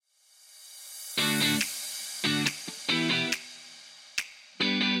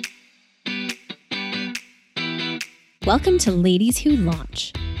Welcome to Ladies Who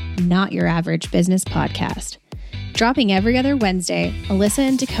Launch, not your average business podcast. Dropping every other Wednesday, Alyssa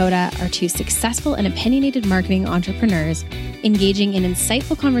and Dakota are two successful and opinionated marketing entrepreneurs engaging in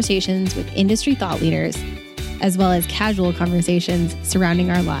insightful conversations with industry thought leaders, as well as casual conversations surrounding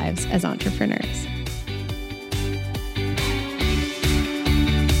our lives as entrepreneurs.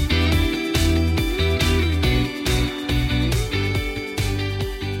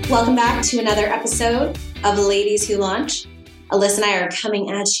 Welcome back to another episode of Ladies Who Launch. Alyssa and I are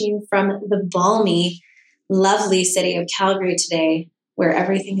coming at you from the balmy, lovely city of Calgary today, where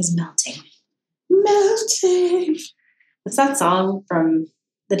everything is melting. Melting. What's that song from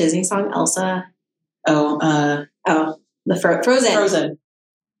the Disney song, Elsa? Frozen. Frozen.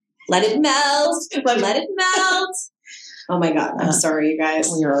 Let it melt. Let it melt. Oh my God. I'm sorry, you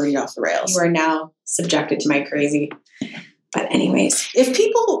guys. You're already off the rails. You are now subjected to my crazy. But anyways. If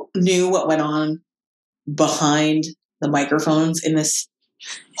people knew what went on behind the microphones in this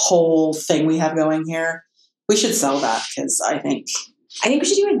whole thing we have going here, we should sell that, because I think we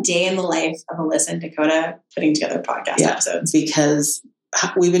should do a day in the life of Alyssa and Dakota putting together podcast episodes. Because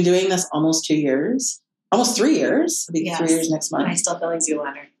we've been doing this almost 2 years, almost 3 years. It'll be 3 years next month. And I still feel like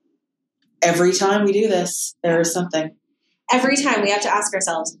Zoolander. Every time we do this, there is something. Every time we have to ask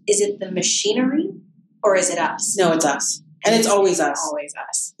ourselves, is it the machinery or is it us? No, it's us. And it's always us. Always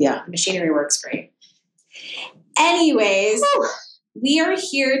us. Yeah. The machinery works great. Anyways, we are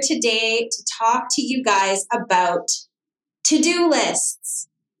here today to talk to you guys about to-do lists.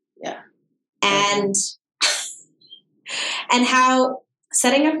 Yeah. And how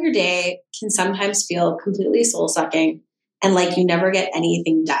setting up your day can sometimes feel completely soul-sucking and like you never get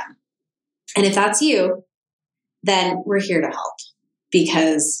anything done. And if that's you, then we're here to help,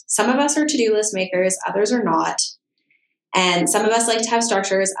 because some of us are to-do list makers, others are not. And some of us like to have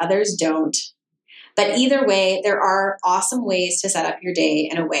structures, others don't. But either way, there are awesome ways to set up your day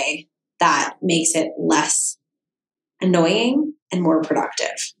in a way that makes it less annoying and more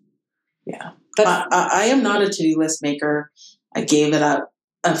productive. Yeah. But I am not a to-do list maker. I gave it up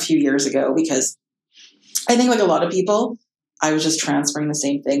a few years ago because I think, like a lot of people, I was just transferring the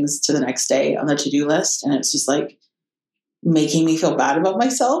same things to the next day on the to-do list. And it's just like making me feel bad about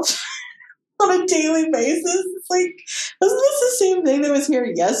myself on a daily basis. It's like, wasn't this the same thing that was here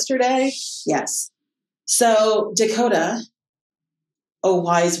yesterday? Yes. So, Dakota, oh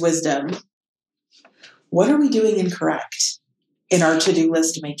wise wisdom, what are we doing incorrect in our to-do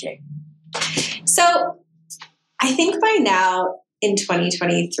list making? So, I think by now in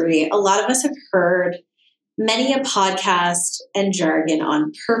 2023, a lot of us have heard many a podcast and jargon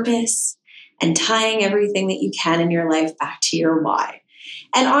on purpose and tying everything that you can in your life back to your why.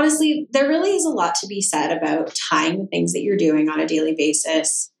 And honestly, there really is a lot to be said about tying the things that you're doing on a daily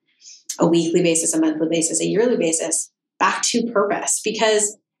basis, a weekly basis, a monthly basis, a yearly basis, back to purpose.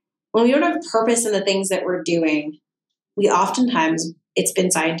 Because when we don't have purpose in the things that we're doing, we oftentimes, it's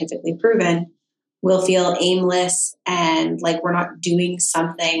been scientifically proven, we'll feel aimless and like we're not doing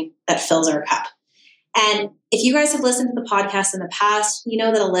something that fills our cup. And if you guys have listened to the podcast in the past, you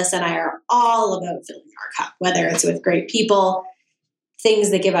know that Alyssa and I are all about filling our cup, whether it's with great people, things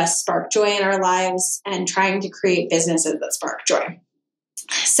that give us spark joy in our lives, and trying to create businesses that spark joy.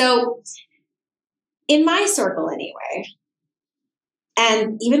 So in my circle anyway,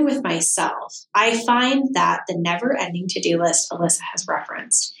 and even with myself, I find that the never-ending to-do list Alyssa has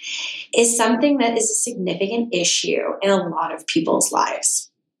referenced is something that is a significant issue in a lot of people's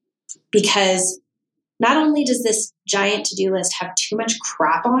lives. Because not only does this giant to-do list have too much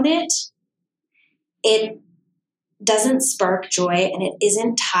crap on it, it doesn't spark joy and it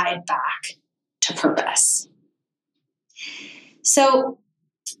isn't tied back to purpose. So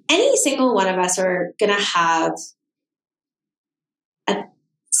any single one of us are going to have a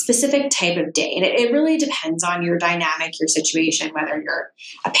specific type of day. And it really depends on your dynamic, your situation, whether you're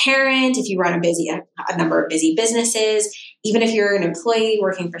a parent, if you run a number of busy businesses, even if you're an employee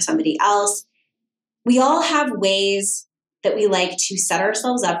working for somebody else. We all have ways that we like to set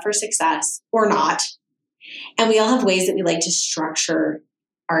ourselves up for success or not. And we all have ways that we like to structure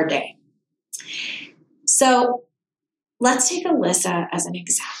our day. So let's take Alyssa as an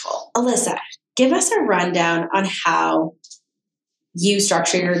example. Alyssa, give us a rundown on how you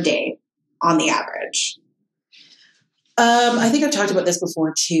structure your day on the average. I think I've talked about this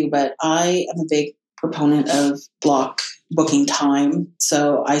before too, but I am a big proponent of block booking time.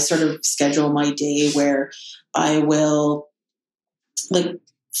 So I sort of schedule my day where I will, like,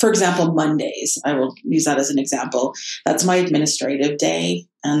 for example, Mondays, I will use that as an example. That's my administrative day.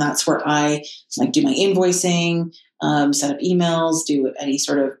 And that's where I like do my invoicing, set up emails, do any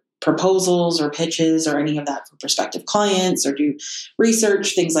sort of proposals or pitches or any of that for prospective clients or do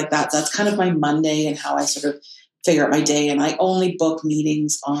research, things like that. So that's kind of my Monday and how I sort of figure out my day. And I only book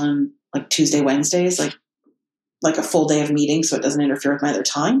meetings on like Tuesday, Wednesdays, like a full day of meetings, so it doesn't interfere with my other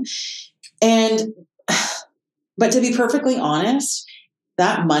time. But to be perfectly honest,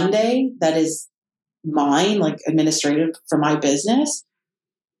 that Monday that is mine, like administrative for my business,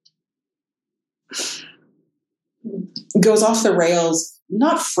 goes off the rails,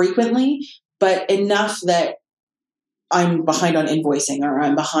 not frequently, but enough that I'm behind on invoicing, or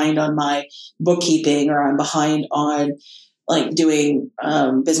I'm behind on my bookkeeping, or I'm behind on like doing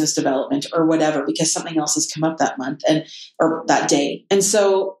business development or whatever, because something else has come up that month or that day. And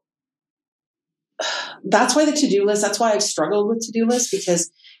so that's why the to-do list, that's why I've struggled with to-do lists, because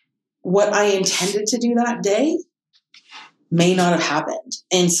what I intended to do that day may not have happened.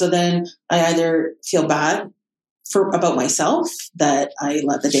 And so then I either feel bad about myself that I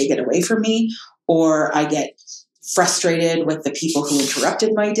let the day get away from me, or I get frustrated with the people who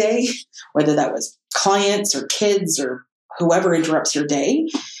interrupted my day, whether that was clients or kids or whoever interrupts your day.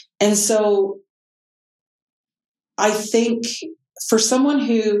 And so I think for someone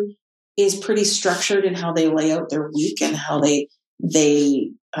who is pretty structured in how they lay out their week and how they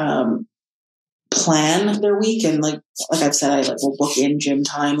plan their week, and like I've said, I will book in gym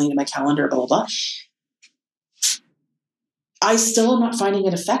time into my calendar, blah, blah, blah. I still am not finding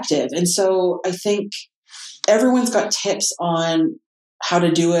it effective. And so I think everyone's got tips on how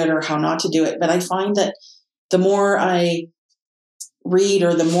to do it or how not to do it. But I find that the more I read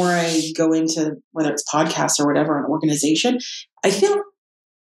or the more I go into, whether it's podcasts or whatever, an organization, I feel,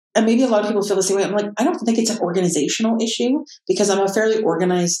 and maybe a lot of people feel the same way, I'm like, I don't think it's an organizational issue because I'm a fairly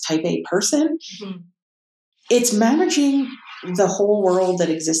organized type A person. Mm-hmm. It's managing the whole world that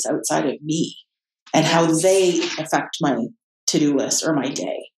exists outside of me and how they affect my to-do list or my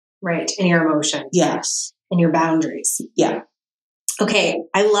day. Right. And your emotions. Yes. And your boundaries. Yeah. Okay.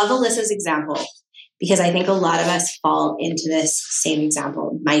 I love Alyssa's example because I think a lot of us fall into this same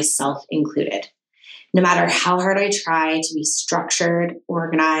example, myself included. No matter how hard I try to be structured,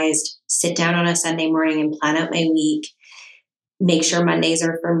 organized, sit down on a Sunday morning and plan out my week, make sure Mondays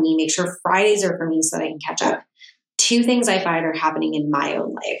are for me, make sure Fridays are for me so that I can catch up. Two things I find are happening in my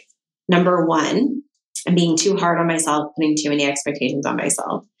own life. Number one, I'm being too hard on myself, putting too many expectations on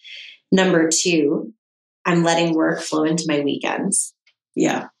myself. Number two, I'm letting work flow into my weekends.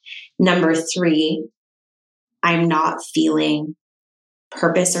 Yeah. Number three, I'm not feeling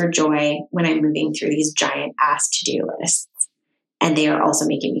purpose or joy when I'm moving through these giant ass to-do lists. And they are also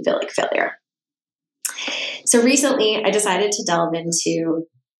making me feel like a failure. So recently I decided to delve into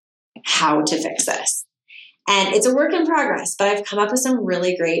how to fix this. And it's a work in progress, but I've come up with some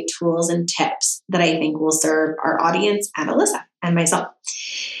really great tools and tips that I think will serve our audience and Alyssa and myself.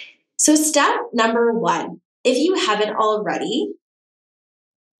 So step number one, if you haven't already,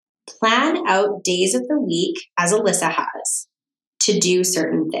 plan out days of the week, as Alyssa has, to do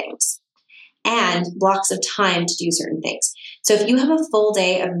certain things and blocks of time to do certain things. So if you have a full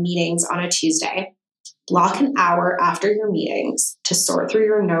day of meetings on a Tuesday, block an hour after your meetings to sort through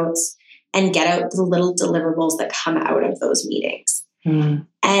your notes and get out the little deliverables that come out of those meetings. Mm.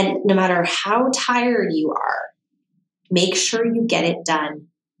 And no matter how tired you are, make sure you get it done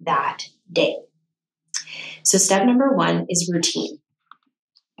that day. So step number one is routine.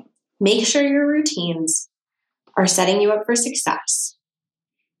 Make sure your routines are setting you up for success,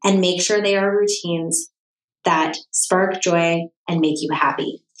 and make sure they are routines that spark joy and make you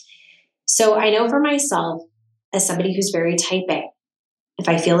happy. So I know for myself, as somebody who's very type A, if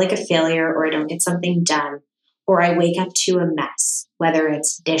I feel like a failure or I don't get something done, or I wake up to a mess, whether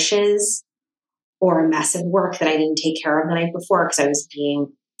it's dishes or a mess of work that I didn't take care of the night before because I was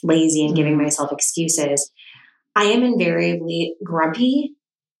being lazy and giving myself excuses, I am invariably grumpy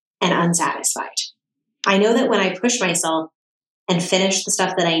and unsatisfied. I know that when I push myself and finish the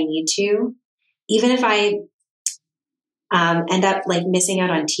stuff that I need to, even if I end up like missing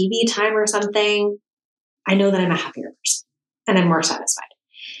out on TV time or something, I know that I'm a happier person and I'm more satisfied.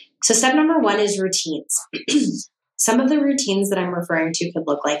 So step number one is routines. Some of the routines that I'm referring to could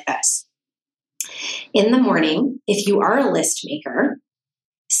look like this. In the morning, if you are a list maker,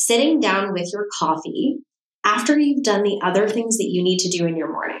 sitting down with your coffee after you've done the other things that you need to do in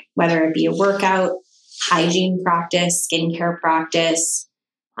your morning, whether it be a workout, hygiene practice, skincare practice,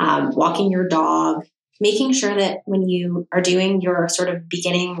 walking your dog, making sure that when you are doing your sort of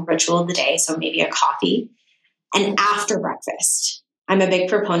beginning ritual of the day, so maybe a coffee, and after breakfast. I'm a big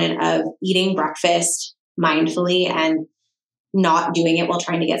proponent of eating breakfast mindfully and not doing it while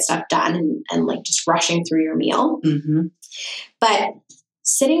trying to get stuff done and like just rushing through your meal. Mm-hmm. But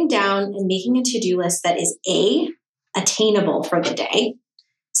sitting down and making a to-do list that is attainable for the day.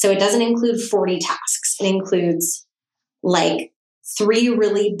 So it doesn't include 40 tasks. It includes like 3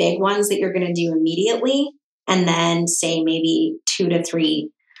 really big ones that you're going to do immediately. And then say maybe 2 to 3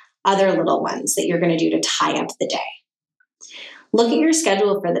 other little ones that you're going to do to tie up the day. Look at your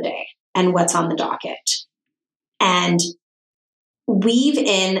schedule for the day and what's on the docket. And weave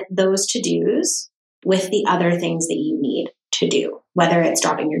in those to-dos with the other things that you need to do, whether it's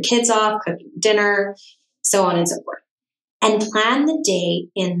dropping your kids off, cooking dinner, so on and so forth. And plan the day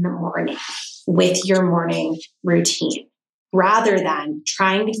in the morning with your morning routine rather than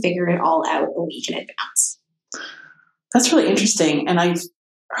trying to figure it all out a week in advance. That's really interesting. And I've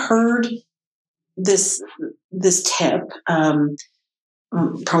heard this tip,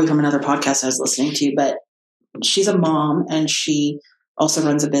 probably from another podcast I was listening to, but she's a mom and she also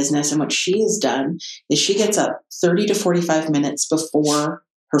runs a business. And what she has done is she gets up 30 to 45 minutes before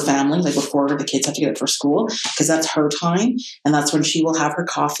her family, like before the kids have to get up for school, because that's her time. And that's when she will have her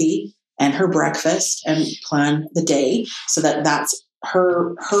coffee and her breakfast and plan the day so that that's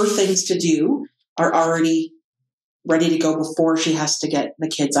her things to do are already ready to go before she has to get the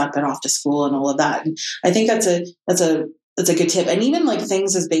kids up and off to school and all of that. And I think that's a good tip. And even like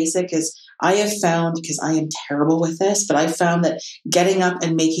things as basic as I have found, because I am terrible with this, but I found that getting up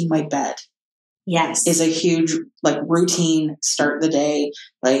and making my bed is a huge like routine start the day.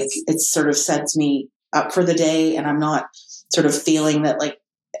 Like it sort of sets me up for the day and I'm not sort of feeling that like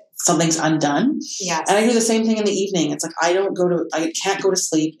something's undone. Yes. And I do the same thing in the evening. It's like I can't go to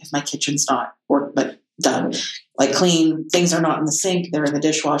sleep if my kitchen's not done, like clean, things are not in the sink, they're in the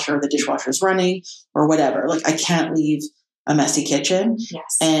dishwasher, or the dishwasher's running or whatever. Like I can't leave a messy kitchen.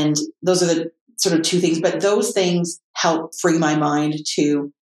 Yes. And those are the sort of 2 things, but those things help free my mind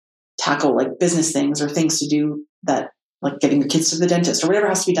to tackle like business things or things to do that like getting your kids to the dentist or whatever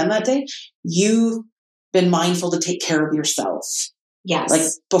has to be done that day. You've been mindful to take care of yourself. Yes. Like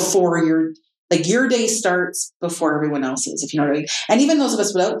before your day starts before everyone else's, if you know what I mean. And even those of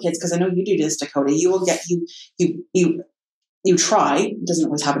us without kids, because I know you do this, Dakota, you will get, you try, it doesn't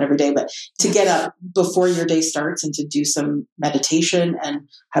always happen every day, but to get up before your day starts and to do some meditation and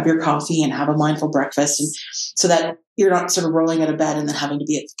have your coffee and have a mindful breakfast. And so that you're not sort of rolling out of bed and then having to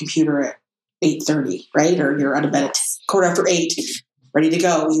be at the computer at 8:30, right? Or you're out of bed at 8:15, ready to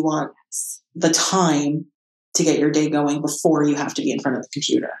go. You want the time to get your day going before you have to be in front of the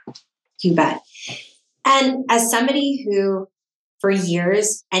computer. You bet. And as somebody who for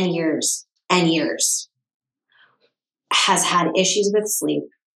years and years and years has had issues with sleep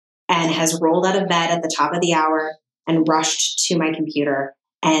and has rolled out of bed at the top of the hour and rushed to my computer,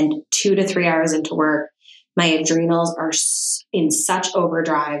 and 2 to 3 hours into work, my adrenals are in such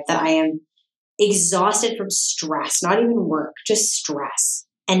overdrive that I am exhausted from stress, not even work, just stress,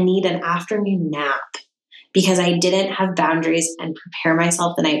 and need an afternoon nap because I didn't have boundaries and prepare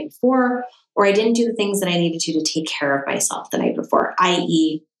myself the night before, or I didn't do the things that I needed to take care of myself the night before,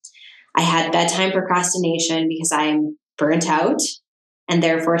 i.e., I had bedtime procrastination because I'm burnt out and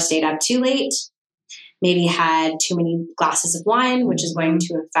therefore stayed up too late, maybe had too many glasses of wine, which is going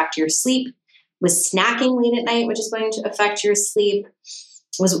to affect your sleep, was snacking late at night, which is going to affect your sleep,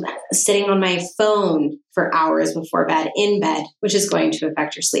 was sitting on my phone for hours before bed, in bed, which is going to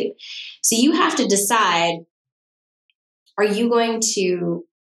affect your sleep. So you have to decide, are you going to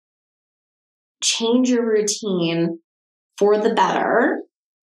change your routine for the better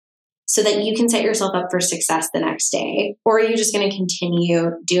so that you can set yourself up for success the next day? Or are you just going to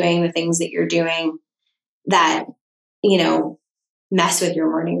continue doing the things that you're doing that, mess with your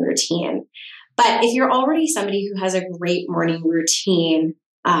morning routine? But if you're already somebody who has a great morning routine,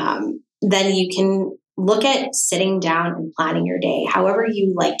 then you can look at sitting down and planning your day however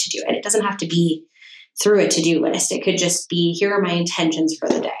you like to do it. It doesn't have to be through a to-do list. It could just be, here are my intentions for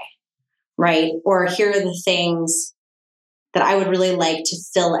the day, right? Or here are the things that I would really like to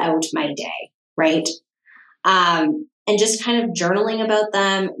fill out my day, right? And just kind of journaling about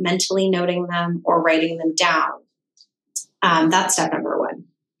them, mentally noting them, or writing them down. That's step number 1.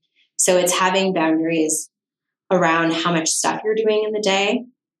 So it's having boundaries around how much stuff you're doing in the day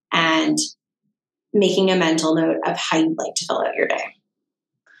and making a mental note of how you'd like to fill out your day.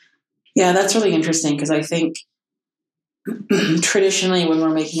 Yeah, that's really interesting because I think traditionally when we're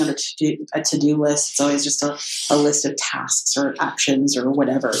making a to-do list, it's always just a list of tasks or actions or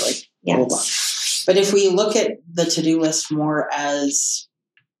whatever. Yes. But if we look at the to-do list more as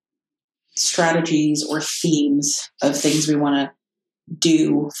strategies or themes of things we want to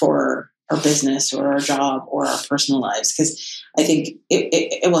do for our business or our job or our personal lives, because I think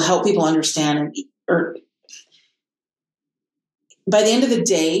it will help people understand or by the end of the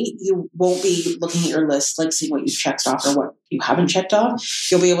day, you won't be looking at your list, like seeing what you've checked off or what you haven't checked off.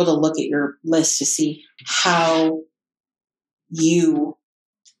 You'll be able to look at your list to see how you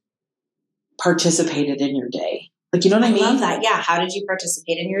participated in your day. Like, you know what I mean? I love that. Yeah. How did you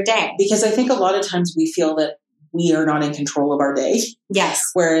participate in your day? Because I think a lot of times we feel that we are not in control of our day.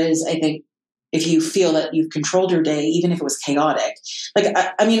 Yes. Whereas I think if you feel that you've controlled your day, even if it was chaotic, like,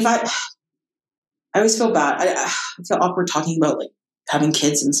 I mean, I always feel bad. I feel awkward talking about like having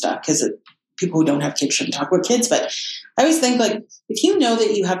kids and stuff because people who don't have kids shouldn't talk about kids. But I always think like, if you know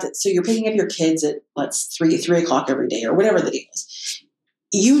that you have to, so you're picking up your kids at let's 3 o'clock every day or whatever the deal is,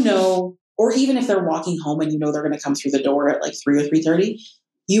 you know, or even if they're walking home and you know they're going to come through the door at like 3 or 3:30,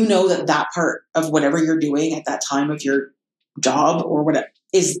 you know that part of whatever you're doing at that time of your job or whatever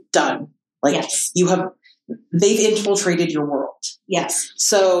is done. Like yes. They've infiltrated your world. Yes.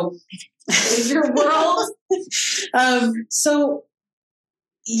 So your world. So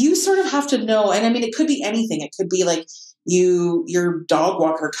you sort of have to know, and I mean, it could be anything. It could be like your dog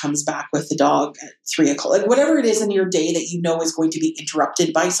walker comes back with the dog at 3 o'clock, like whatever it is in your day that you know is going to be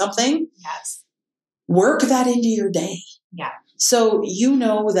interrupted by something. Yes. Work that into your day. Yeah. So you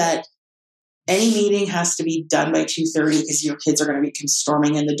know that any meeting has to be done by 2:30 because your kids are going to be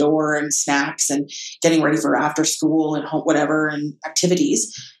storming in the door and snacks and getting ready for after school and home, whatever, and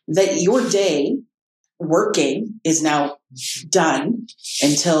activities. That your day working is now done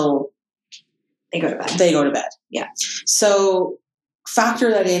until they go to bed. They go to bed. Yeah. So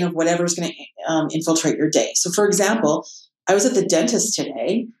factor that in of whatever's going to infiltrate your day. So for example, I was at the dentist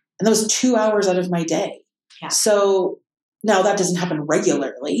today and that was 2 hours out of my day. Yeah. So now that doesn't happen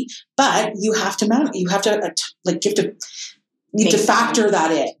regularly, but you have to factor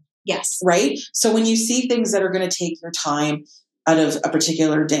that in. Yes. Right. So when you see things that are going to take your time out of a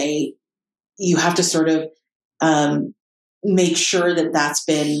particular day, you have to sort of make sure that that's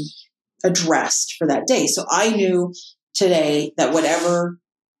been addressed for that day. So I knew today that whatever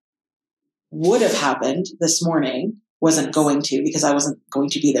would have happened this morning wasn't going to, because I wasn't going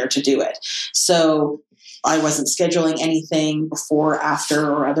to be there to do it. So I wasn't scheduling anything before,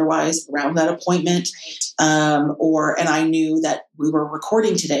 after, or otherwise around that appointment. Right. And I knew that we were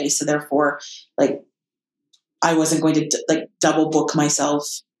recording today. So therefore, like, I wasn't going to double book myself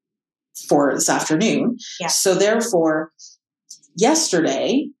for this afternoon. Yeah. So therefore,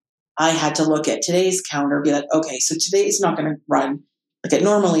 yesterday I had to look at today's calendar and be like, okay, so today is not going to run like it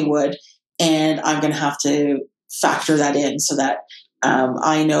normally would. And I'm going to have to factor that in so that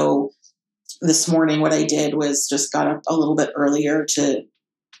I know this morning what I did was just got up a little bit earlier to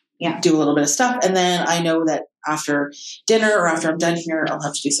do a little bit of stuff. And then I know that after dinner or after I'm done here, I'll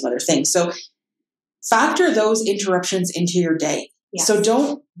have to do some other things. So factor those interruptions into your day. Yes. So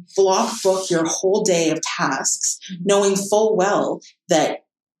don't block book your whole day of tasks, knowing full well that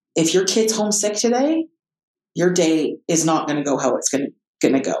if your kid's homesick today, your day is not going to go how it's going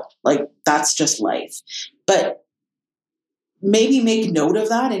to go. Like, that's just life. But maybe make note of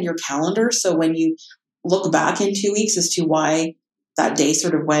that in your calendar. So when you look back in 2 weeks as to why that day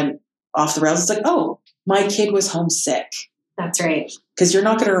sort of went off the rails, it's like, oh, my kid was homesick. That's right. Because you're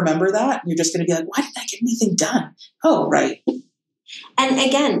not going to remember that. You're just going to be like, why didn't I get anything done? Oh, right. And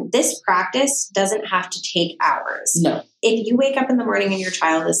again, this practice doesn't have to take hours. No. If you wake up in the morning and your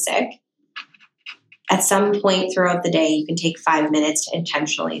child is sick, at some point throughout the day, you can take 5 minutes to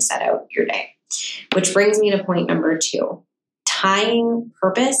intentionally set out your day. Which brings me to point number 2. Tying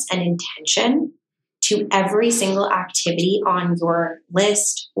purpose and intention to every single activity on your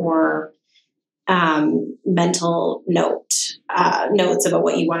list or mental notes about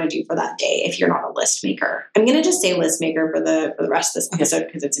what you want to do for that day if you're not a list maker. I'm going to just say list maker for the rest of this episode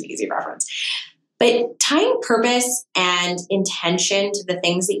because it's an easy reference. But tying purpose and intention to the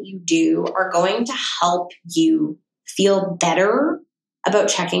things that you do are going to help you feel better about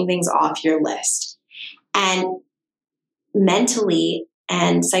checking things off your list. And mentally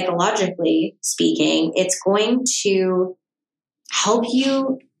and psychologically speaking, it's going to help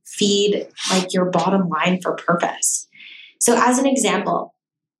you feed like your bottom line for purpose. So as an example,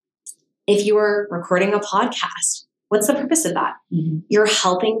 if you were recording a podcast, what's the purpose of that? Mm-hmm. You're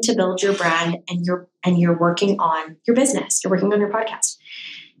helping to build your brand and you're working on your business. You're working on your podcast.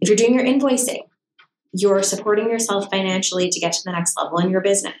 If you're doing your invoicing, you're supporting yourself financially to get to the next level in your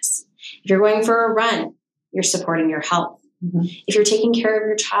business. If you're going for a run, you're supporting your health. Mm-hmm. If you're taking care of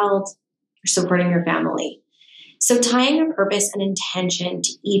your child, you're supporting your family. So tying a purpose and intention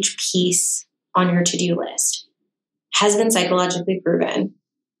to each piece on your to-do list has been psychologically proven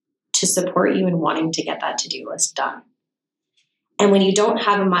to support you in wanting to get that to-do list done. And when you don't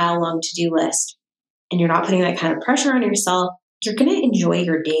have a mile-long to-do list and you're not putting that kind of pressure on yourself, you're going to enjoy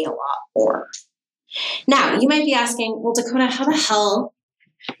your day a lot more. Now, you might be asking, well, Dakota, how the hell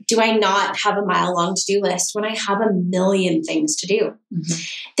do I not have a mile-long to-do list when I have a million things to do? Mm-hmm.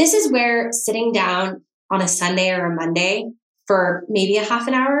 This is where sitting down on a Sunday or a Monday for maybe a half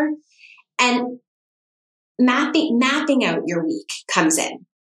an hour and mapping out your week comes in.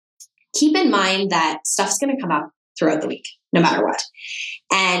 Keep in mind that stuff's going to come up throughout the week, no matter what.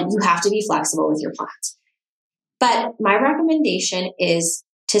 And you have to be flexible with your plans. But my recommendation is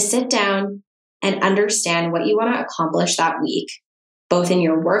to sit down and understand what you want to accomplish that week, both in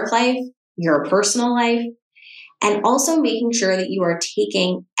your work life, your personal life, and also making sure that you are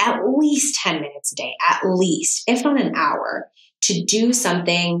taking at least 10 minutes a day, at least, if not an hour, to do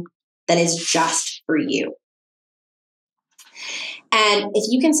something that is just for you. And if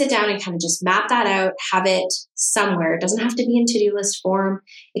you can sit down and kind of just map that out, have it somewhere, it doesn't have to be in to-do list form.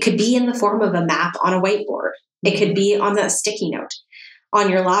 It could be in the form of a map on a whiteboard. It could be on a sticky note on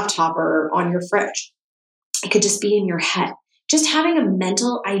your laptop or on your fridge. It could just be in your head. Just having a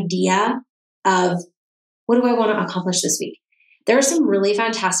mental idea of what do I want to accomplish this week? There are some really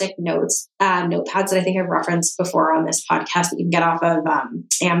fantastic notepads that I think I've referenced before on this podcast that you can get off of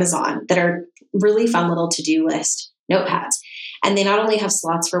Amazon that are really fun little to-do list notepads. And they not only have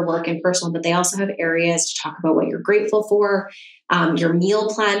slots for work and personal, but they also have areas to talk about what you're grateful for, your meal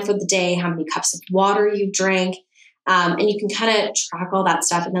plan for the day, how many cups of water you drank. And you can kind of track all that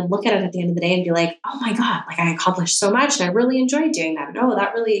stuff and then look at it at the end of the day and be like, oh my God, like I accomplished so much and I really enjoyed doing that. And oh,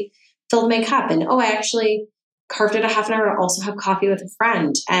 that really filled my cup. And oh, I actually carved out a half an hour to also have coffee with a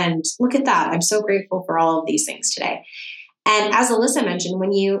friend. And look at that. I'm so grateful for all of these things today. And as Alyssa mentioned,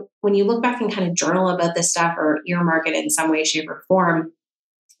 when you look back and kind of journal about this stuff or earmark it in some way, shape, or form,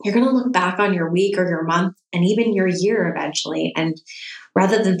 you're going to look back on your week or your month and even your year eventually. And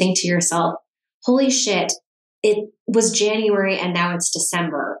rather than think to yourself, holy shit, it was January and now it's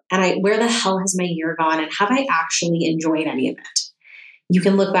December. And where the hell has my year gone? And have I actually enjoyed any of it? You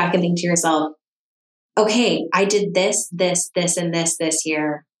can look back and think to yourself, okay, I did this, and this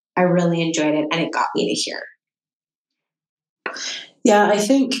year. I really enjoyed it and it got me to here. Yeah, I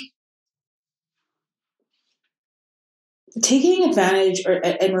think taking advantage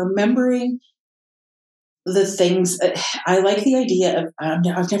and remembering the things, I like the idea of,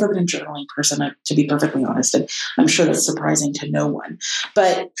 I've never been a journaling person, to be perfectly honest, and I'm sure that's surprising to no one,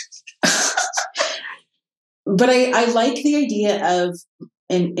 but I like the idea of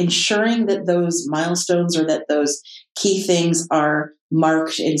ensuring that those milestones or that those key things are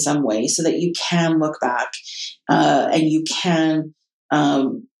marked in some way so that you can look back and you can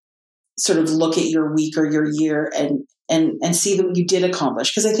sort of look at your week or your year and see that you did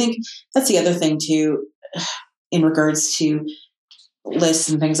accomplish. Because I think that's the other thing too, in regards to lists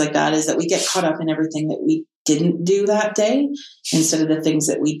and things like that, is that we get caught up in everything that we didn't do that day instead of the things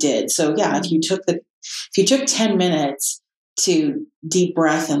that we did. So yeah, if you took 10 minutes to deep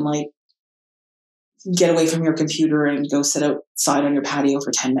breath and like get away from your computer and go sit outside on your patio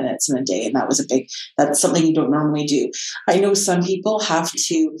for 10 minutes in a day, and that's something you don't normally do. I know some people have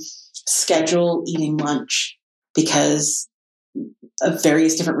to schedule eating lunch because of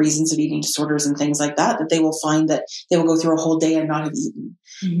various different reasons of eating disorders and things like that they will find that they will go through a whole day and not have eaten.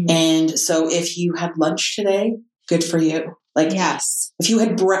 Mm-hmm. And so if you had lunch today, good for you. Like, yes, if you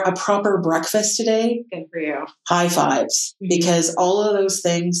had a proper breakfast today, good for you. High fives, mm-hmm. because all of those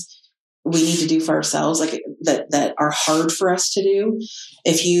things we need to do for ourselves, like that are hard for us to do.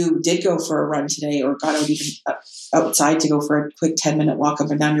 If you did go for a run today or got out even outside to go for a quick 10-minute walk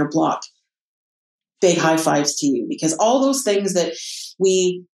up and down your block, big high fives to you, because all those things that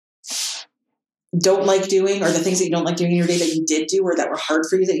we don't like doing, or the things that you don't like doing in your day that you did do or that were hard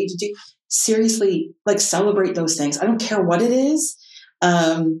for you that you did do, seriously, like celebrate those things. I don't care what it is.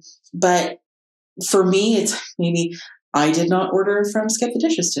 But for me, it's maybe I did not order from Skip the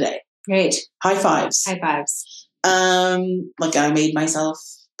Dishes today. Great. High fives. High fives. Like I made myself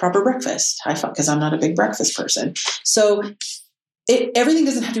proper breakfast. Because I'm not a big breakfast person. So everything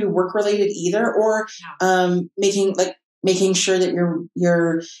doesn't have to be work related either, or making sure that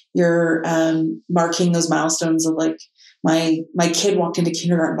you're marking those milestones of like my kid walked into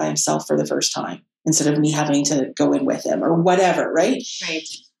kindergarten by himself for the first time instead of me having to go in with him or whatever, right? Right.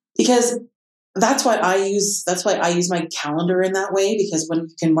 Because that's why I use my calendar in that way, because when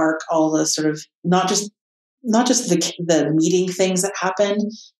you can mark all the sort of not just the meeting things that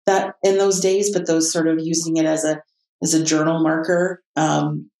happened that in those days, but those sort of using it as a journal marker,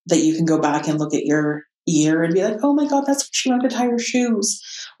 that you can go back and look at your year and be like, oh my God, that's when she learned to tie her shoes.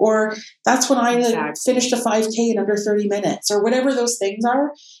 Or that's when I finished a 5K in under 30 minutes, or whatever those things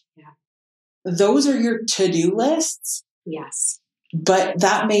are. Yeah. Those are your to-do lists Yes. But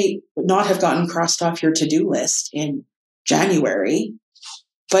that may not have gotten crossed off your to-do list in January,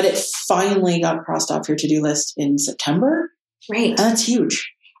 but it finally got crossed off your to-do list in September. Right. And that's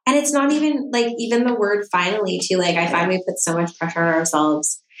huge. And it's not even like, even the word finally too, like I find we put so much pressure on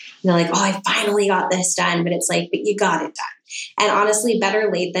ourselves. Like, oh, I finally got this done. But it's like, but you got it done. And honestly, better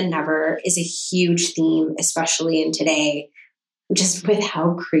late than never is a huge theme, especially in today, just with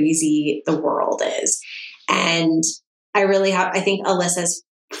how crazy the world is. And I think Alyssa's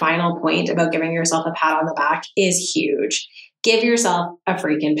final point about giving yourself a pat on the back is huge. Give yourself a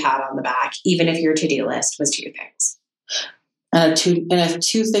freaking pat on the back, even if your to-do list was 2 things. And a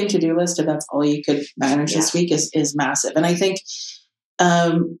 2-thing to-do list, if that's all you could manage this week, is massive. And I think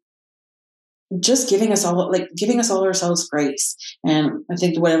just giving us all ourselves grace. And I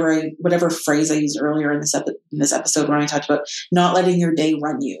think whatever phrase I used earlier in this episode when I talked about not letting your day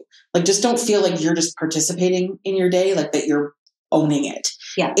run you, like just don't feel like you're just participating in your day, like that you're owning it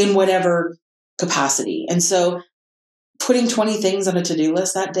in whatever capacity. And so putting 20 things on a to-do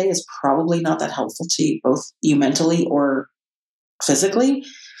list that day is probably not that helpful to both you mentally or physically.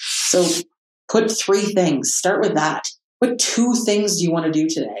 So put 3 things, start with that. What 2 things do you want to do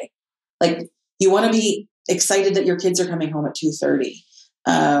today? Like, you want to be excited that your kids are coming home at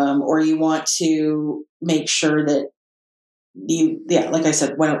 2:30, or you want to make sure that like I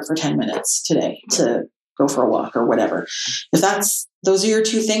said, went out for 10 minutes today to go for a walk or whatever. If those are your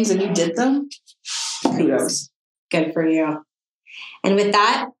 2 things and you did them, kudos. Good for you. And with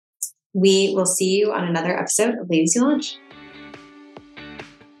that, we will see you on another episode of Ladies Who Launch.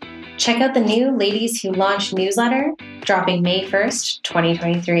 Check out the new Ladies Who Launch newsletter dropping May 1st,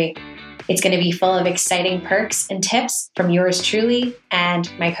 2023. It's going to be full of exciting perks and tips from yours truly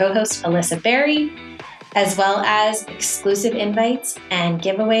and my co-host, Alyssa Berry, as well as exclusive invites and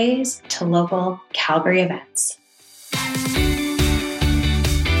giveaways to local Calgary events.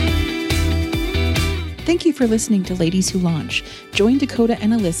 Thank you for listening to Ladies Who Launch. Join Dakota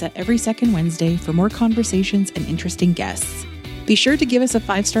and Alyssa every second Wednesday for more conversations and interesting guests. Be sure to give us a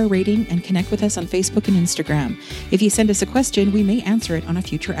 5-star rating and connect with us on Facebook and Instagram. If you send us a question, we may answer it on a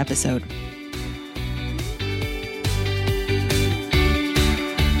future episode.